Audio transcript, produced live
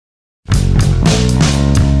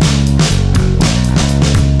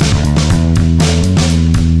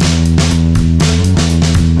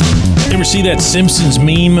see that Simpsons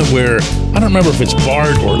meme where, I don't remember if it's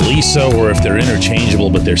Bart or Lisa or if they're interchangeable,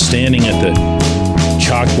 but they're standing at the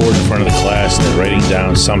chalkboard in front of the class and they're writing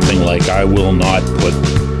down something like, I will not put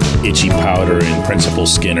itchy powder in Principal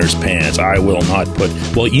Skinner's pants. I will not put...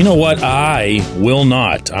 Well, you know what? I will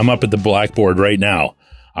not. I'm up at the blackboard right now.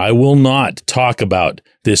 I will not talk about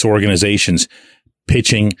this organization's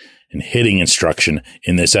pitching and hitting instruction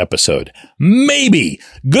in this episode. Maybe.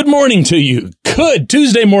 Good morning to you. Good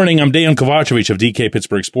Tuesday morning. I'm Dan Kovacevic of DK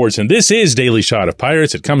Pittsburgh Sports, and this is Daily Shot of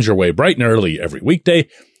Pirates. It comes your way bright and early every weekday.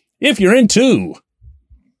 If you're into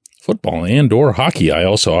football and or hockey, I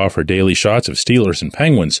also offer daily shots of Steelers and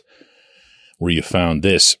Penguins, where you found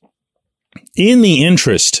this. In the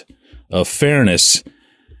interest of fairness,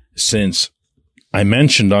 since I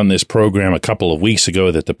mentioned on this program a couple of weeks ago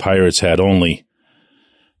that the Pirates had only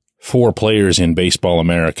 4 players in Baseball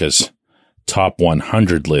America's top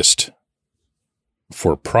 100 list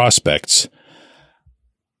for prospects,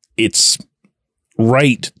 it's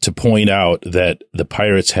right to point out that the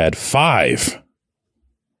Pirates had 5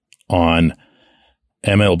 on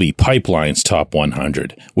MLB Pipeline's top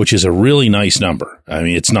 100, which is a really nice number. I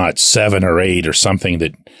mean, it's not 7 or 8 or something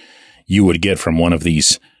that you would get from one of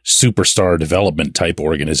these superstar development type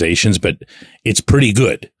organizations, but it's pretty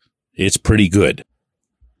good. It's pretty good.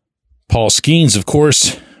 Paul Skeens, of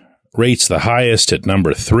course, rates the highest at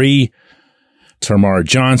number 3. Termarr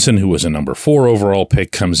Johnson, who was a number 4 overall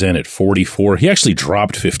pick, comes in at 44. He actually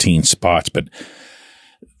dropped 15 spots, but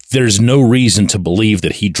there's no reason to believe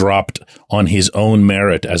that he dropped on his own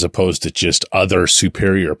merit as opposed to just other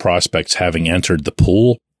superior prospects having entered the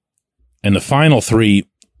pool. And the final 3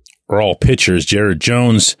 are all pitchers. Jared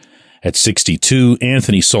Jones at 62,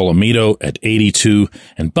 Anthony Solomito at 82,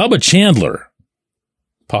 and Bubba Chandler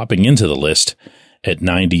popping into the list at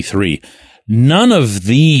 93. None of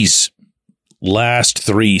these last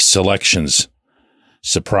 3 selections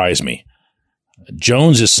surprise me.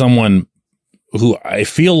 Jones is someone who I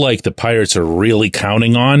feel like the Pirates are really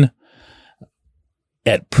counting on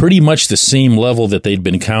at pretty much the same level that they'd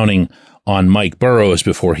been counting on Mike Burrows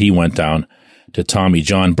before he went down to Tommy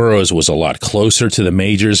John. Burrows was a lot closer to the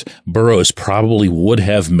majors. Burrows probably would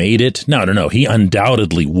have made it. No. He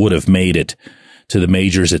undoubtedly would have made it to the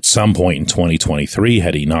majors at some point in 2023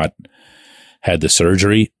 had he not had the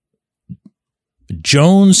surgery.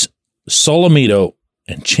 Jones, Solomito,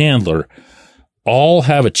 and Chandler all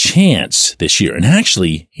have a chance this year. And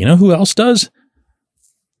actually, you know who else does?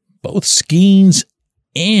 Both Skeens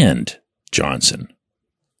and Johnson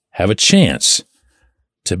have a chance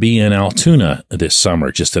to be in Altoona this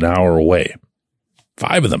summer, just an hour away.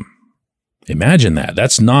 5 of them. Imagine that.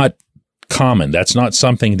 That's not common. That's not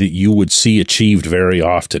something that you would see achieved very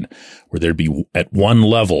often, where there'd be at one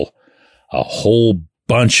level a whole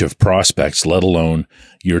bunch of prospects, let alone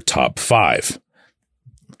your top 5.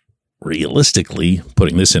 Realistically,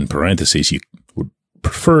 putting this in parentheses, you would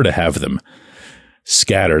prefer to have them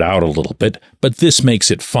scattered out a little bit, but this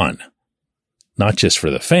makes it fun. Not just for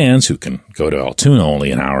the fans who can go to Altoona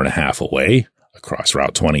only an hour and a half away across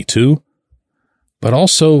Route 22, but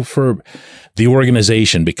also for the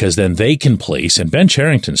organization, because then they can place, and Ben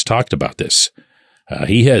Cherington's talked about this,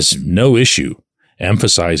 he has no issue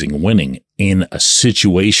emphasizing winning in a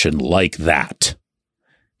situation like that.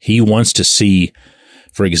 He wants to see,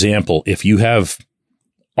 for example, if you have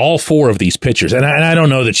all 4 of these pitchers, and I don't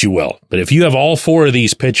know that you will, but if you have all 4 of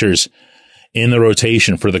these pitchers in the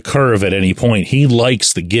rotation for the curve at any point, he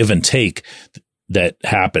likes the give and take that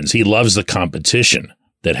happens. He loves the competition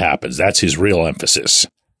that happens. That's his real emphasis.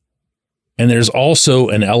 And there's also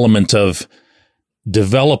an element of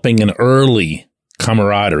developing an early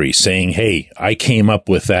camaraderie, saying, hey, I came up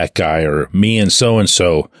with that guy, or me and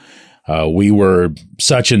so, we were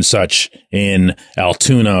such and such in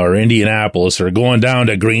Altoona or Indianapolis or going down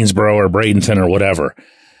to Greensboro or Bradenton or whatever.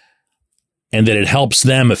 And that it helps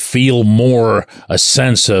them feel more a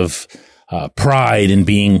sense of pride in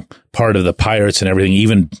being part of the Pirates and everything,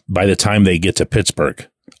 even by the time they get to Pittsburgh.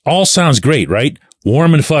 All sounds great, right?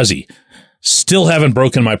 Warm and fuzzy. Still haven't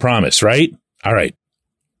broken my promise, right? All right.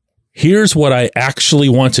 Here's what I actually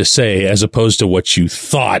want to say as opposed to what you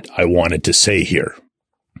thought I wanted to say here.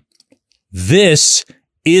 This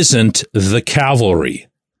isn't the cavalry.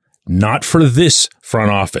 Not for this front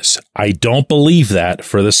office. I don't believe that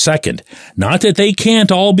for the second. Not that they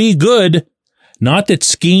can't all be good. Not that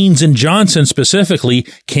Skeens and Johnson specifically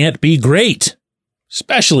can't be great.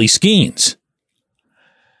 Especially Skeens.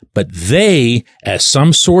 But they, as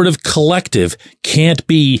some sort of collective, can't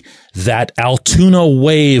be that Altoona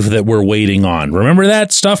wave that we're waiting on. Remember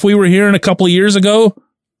that stuff we were hearing a couple of years ago?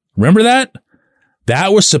 Remember that?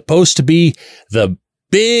 That was supposed to be the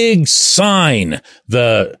big sign,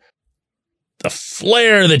 the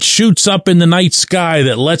flare that shoots up in the night sky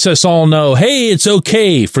that lets us all know, hey, it's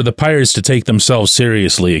okay for the Pirates to take themselves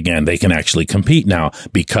seriously again. They can actually compete now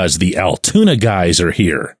because the Altoona guys are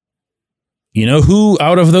here. You know who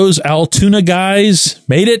out of those Altoona guys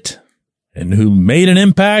made it and who made an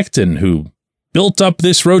impact and who built up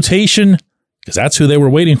this rotation? Because that's who they were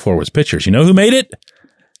waiting for, was pitchers. You know who made it?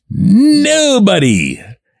 Nobody.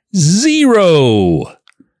 Zero.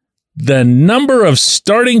 The number of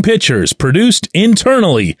starting pitchers produced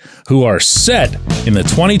internally who are set in the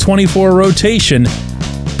 2024 rotation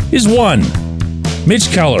is 1. Mitch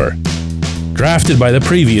Keller, drafted by the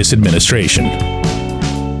previous administration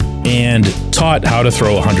and taught how to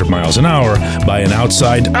throw 100 miles an hour by an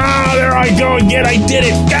outside, there I go again, I did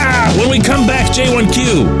it, when we come back,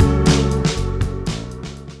 J1Q.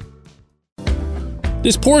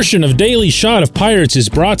 This portion of Daily Shot of Pirates is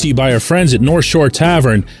brought to you by our friends at North Shore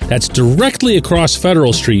Tavern, that's directly across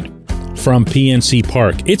Federal Street from PNC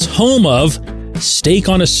Park. It's home of Steak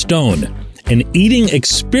on a Stone, an eating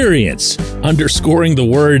experience, underscoring the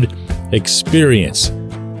word experience.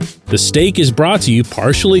 The steak is brought to you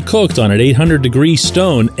partially cooked on an 800-degree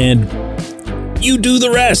stone, and you do the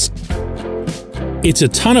rest. It's a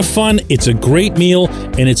ton of fun, it's a great meal,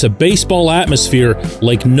 and it's a baseball atmosphere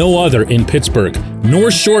like no other in Pittsburgh.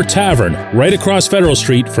 North Shore Tavern, right across Federal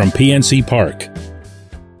Street from PNC Park.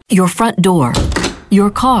 Your front door,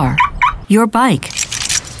 your car, your bike,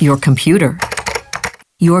 your computer,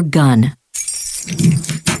 your gun.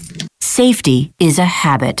 Safety is a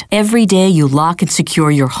habit. Every day you lock and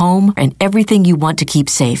secure your home and everything you want to keep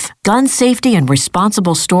safe. Gun safety and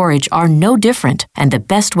responsible storage are no different and the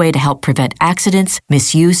best way to help prevent accidents,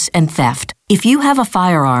 misuse, and theft. If you have a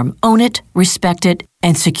firearm, own it, respect it,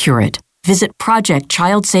 and secure it. Visit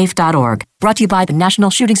ProjectChildSafe.org. Brought to you by the National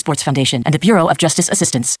Shooting Sports Foundation and the Bureau of Justice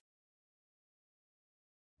Assistance.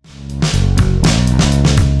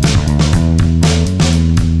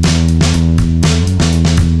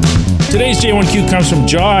 Today's J1Q comes from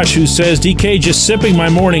Josh, who says, DK, just sipping my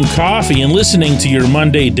morning coffee and listening to your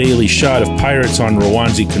Monday Daily Shot of Pirates on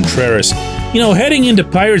Rowanzi Contreras. You know, heading into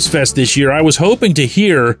Pirates Fest this year, I was hoping to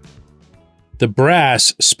hear the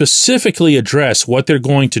brass specifically address what they're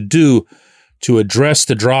going to do to address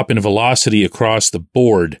the drop in velocity across the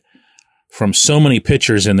board from so many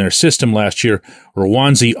pitchers in their system last year,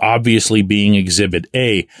 Rowanzi obviously being Exhibit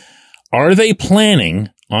A. Are they planning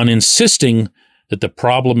on insisting that the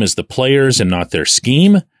problem is the players and not their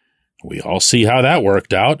scheme? We all see how that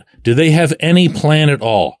worked out. Do they have any plan at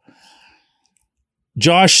all?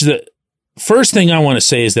 Josh, the first thing I want to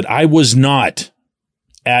say is that I was not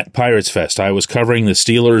at Pirates Fest. I was covering the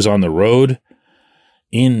Steelers on the road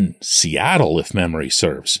in Seattle, if memory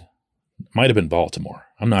serves. Might have been Baltimore.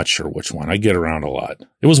 I'm not sure which one. I get around a lot.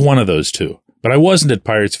 It was one of those two. But I wasn't at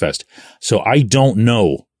Pirates Fest, so I don't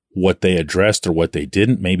know what they addressed or what they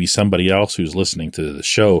didn't. Maybe somebody else who's listening to the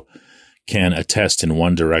show can attest in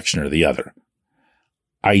one direction or the other.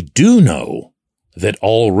 I do know that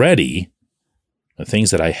already the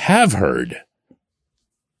things that I have heard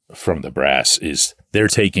from the brass is they're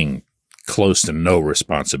taking close to no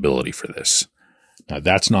responsibility for this. Now,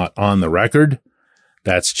 that's not on the record.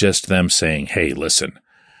 That's just them saying, hey, listen,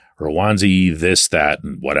 Rowanzi, this, that,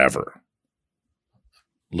 and whatever.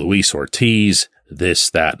 Luis Ortiz, this,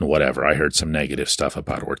 that, and whatever. I heard some negative stuff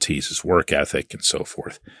about Ortiz's work ethic and so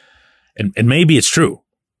forth. And maybe it's true.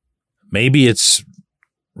 Maybe it's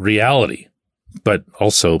reality. But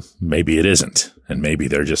also, maybe it isn't. And maybe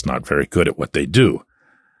they're just not very good at what they do.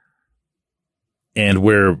 And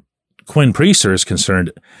where Quinn Priester is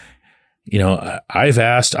concerned, you know, I've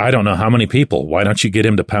asked, I don't know how many people, why don't you get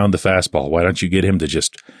him to pound the fastball? Why don't you get him to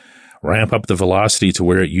just ramp up the velocity to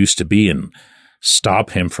where it used to be and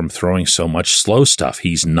stop him from throwing so much slow stuff?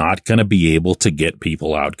 He's not going to be able to get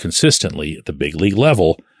people out consistently at the big league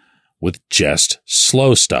level with just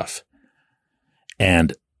slow stuff.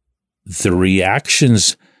 And the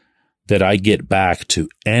reactions that I get back to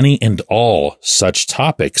any and all such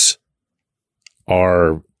topics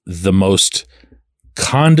are the most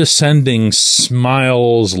condescending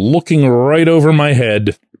smiles looking right over my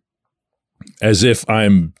head as if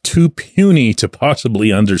I'm too puny to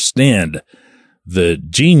possibly understand the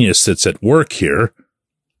genius that's at work here.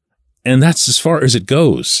 And that's as far as it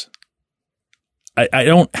goes. I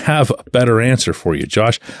don't have a better answer for you,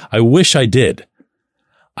 Josh. I wish I did.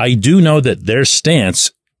 I do know that their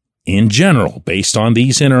stance in general, based on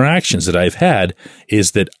these interactions that I've had,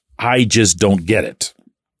 is that I just don't get it.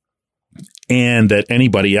 And that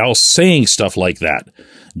anybody else saying stuff like that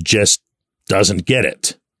just doesn't get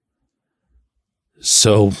it.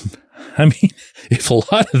 So I mean, if a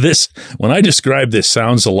lot of this, when I describe this,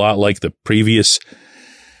 sounds a lot like the previous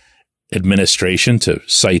administration, to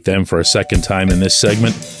cite them for a second time in this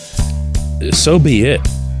segment, so be it.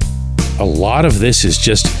 A lot of this is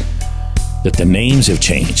just that the names have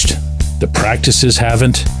changed. The practices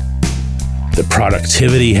haven't. The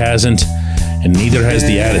productivity hasn't. And neither has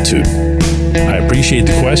the attitude. I appreciate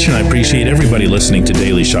the question. I appreciate everybody listening to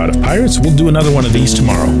Daily Shot of Pirates. We'll do another one of these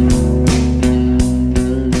tomorrow.